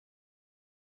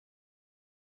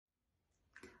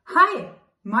Hi,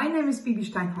 my name is Bibi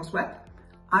SteinhausWebb.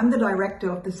 I'm the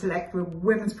director of the Select Group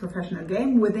Women's Professional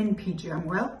Game within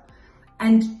PGMWell,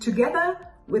 and together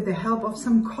with the help of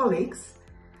some colleagues,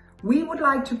 we would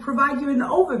like to provide you an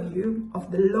overview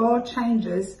of the law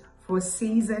changes for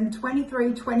season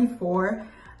 23-24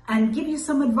 and give you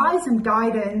some advice and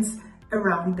guidance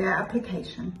around their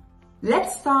application.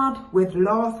 Let's start with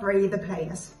Law 3, the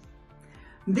players.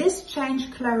 This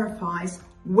change clarifies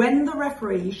when the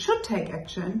referee should take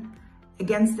action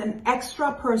against an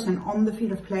extra person on the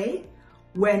field of play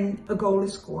when a goal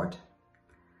is scored.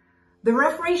 The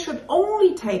referee should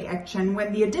only take action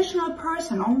when the additional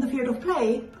person on the field of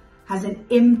play has an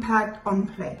impact on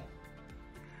play.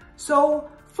 So,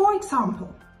 for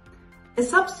example, a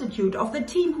substitute of the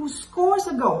team who scores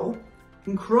a goal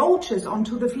encroaches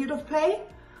onto the field of play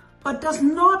but does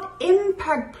not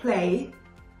impact play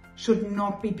should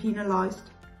not be penalized.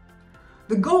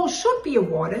 The goal should be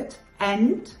awarded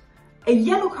and a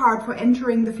yellow card for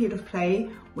entering the field of play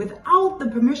without the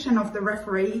permission of the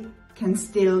referee can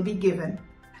still be given.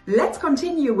 Let's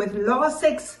continue with Law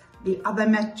 6, the other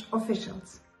match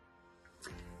officials.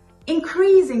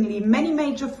 Increasingly, many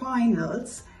major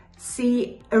finals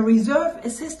see a reserve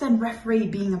assistant referee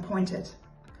being appointed,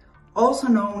 also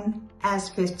known as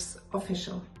fifth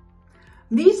official.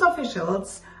 These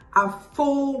officials are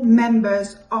full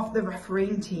members of the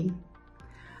refereeing team,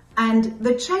 and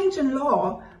the change in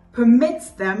law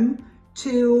permits them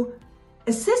to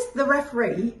assist the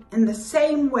referee in the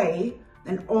same way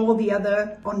than all the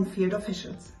other on-field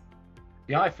officials.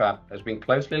 The IFAB has been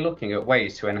closely looking at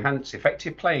ways to enhance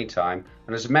effective playing time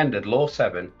and has amended Law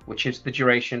 7, which is the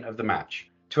duration of the match.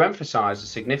 To emphasise the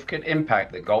significant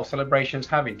impact that goal celebrations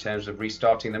have in terms of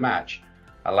restarting the match,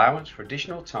 allowance for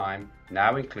additional time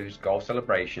now includes goal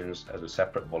celebrations as a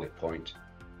separate bullet point.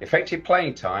 Effective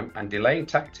playing time and delaying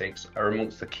tactics are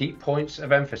amongst the key points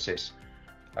of emphasis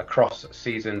across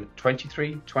season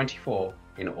 23-24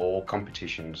 in all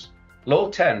competitions. Law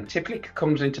 10 typically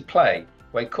comes into play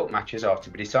when cup matches are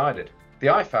to be decided. The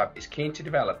IFAB is keen to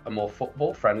develop a more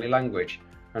football-friendly language,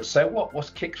 and so what was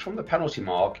kicked from the penalty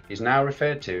mark is now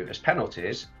referred to as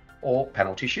penalties or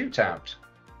penalty shootout.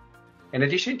 In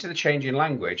addition to the change in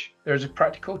language, there is a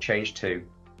practical change too.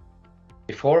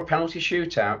 Before a penalty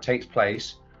shootout takes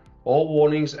place, all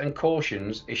warnings and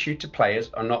cautions issued to players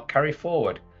are not carried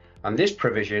forward, and this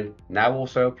provision now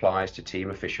also applies to team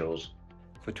officials.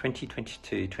 For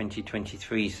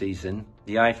 2022-2023 season,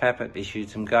 the IFAB have issued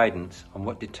some guidance on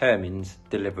what determines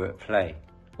deliberate play.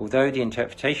 Although the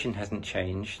interpretation hasn't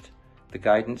changed, the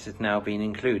guidance has now been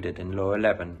included in Law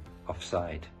 11,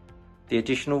 offside. The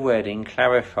additional wording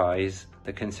clarifies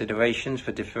the considerations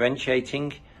for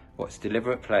differentiating what's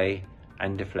deliberate play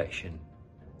and deflection.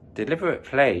 Deliberate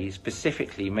play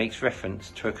specifically makes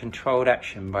reference to a controlled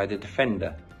action by the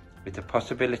defender with the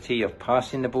possibility of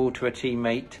passing the ball to a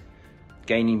teammate,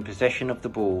 gaining possession of the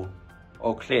ball,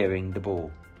 or clearing the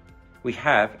ball. We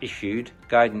have issued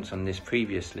guidance on this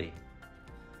previously.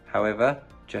 However,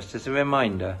 just as a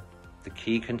reminder, the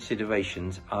key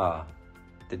considerations are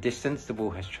the distance the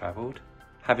ball has travelled,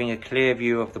 having a clear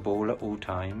view of the ball at all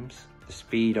times, the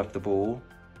speed of the ball,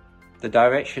 the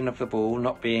direction of the ball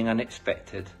not being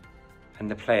unexpected, and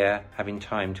the player having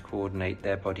time to coordinate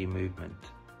their body movement.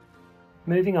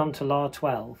 Moving on to Law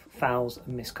 12, fouls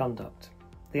and misconduct.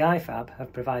 The IFAB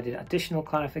have provided additional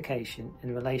clarification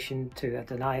in relation to a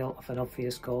denial of an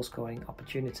obvious goal-scoring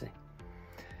opportunity.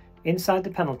 Inside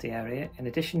the penalty area, in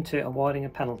addition to awarding a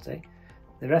penalty,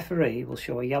 the referee will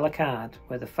show a yellow card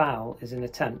where the foul is an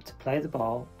attempt to play the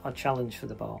ball or challenge for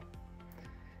the ball.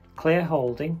 Clear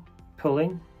holding,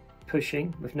 pulling,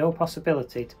 pushing with no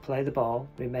possibility to play the ball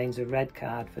remains a red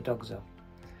card for dogzo,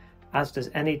 as does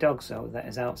any dogzo that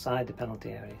is outside the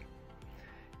penalty area.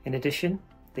 In addition,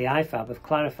 the IFAB have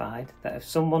clarified that if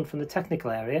someone from the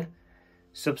technical area,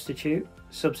 substitute,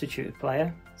 substituted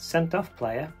player, sent off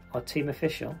player or team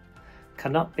official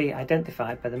cannot be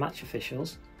identified by the match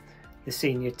officials, the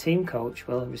senior team coach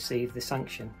will receive the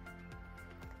sanction.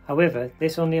 However,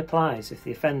 this only applies if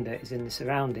the offender is in the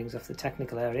surroundings of the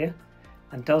technical area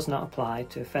and does not apply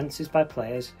to offences by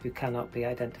players who cannot be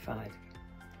identified.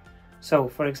 So,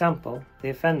 for example, the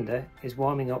offender is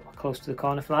warming up close to the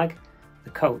corner flag, the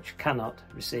coach cannot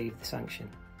receive the sanction.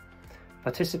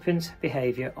 Participants'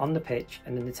 behaviour on the pitch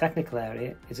and in the technical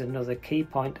area is another key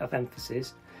point of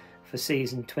emphasis for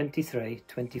season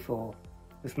 23-24,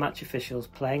 with match officials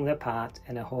playing their part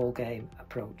in a whole game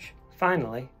approach.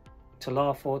 Finally, to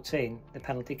Law 14, the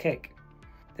penalty kick.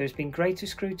 There has been greater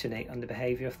scrutiny on the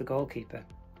behaviour of the goalkeeper,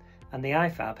 and the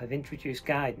IFAB have introduced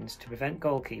guidance to prevent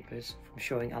goalkeepers from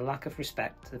showing a lack of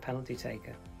respect to the penalty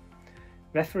taker.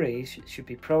 Referees should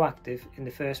be proactive in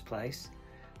the first place.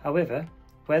 However,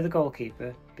 where the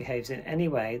goalkeeper behaves in any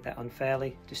way that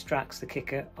unfairly distracts the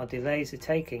kicker or delays the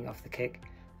taking of the kick,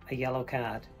 a yellow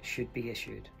card should be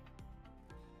issued.